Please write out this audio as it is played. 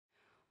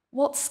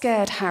What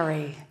scared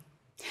Harry?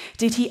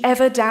 Did he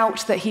ever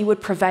doubt that he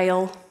would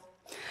prevail?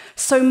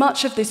 So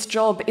much of this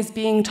job is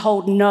being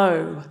told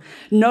no.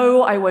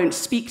 No, I won't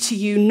speak to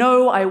you.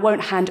 No, I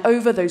won't hand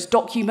over those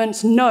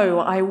documents.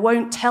 No, I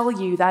won't tell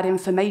you that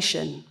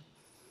information.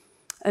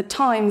 At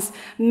times,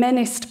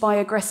 menaced by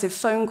aggressive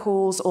phone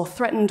calls or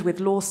threatened with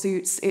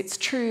lawsuits, it's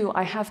true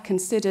I have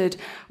considered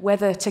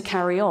whether to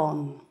carry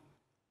on.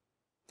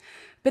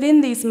 But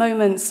in these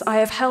moments, I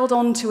have held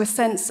on to a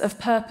sense of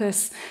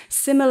purpose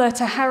similar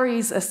to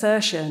Harry's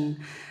assertion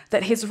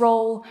that his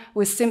role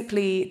was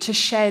simply to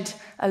shed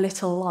a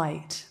little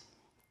light.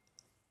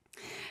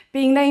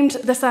 Being named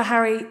the Sir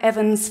Harry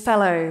Evans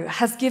Fellow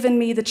has given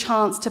me the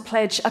chance to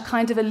pledge a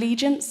kind of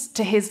allegiance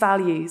to his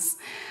values.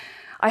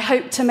 I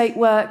hope to make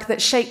work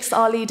that shakes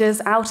our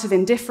leaders out of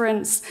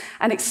indifference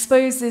and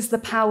exposes the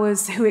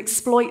powers who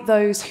exploit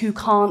those who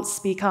can't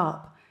speak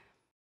up.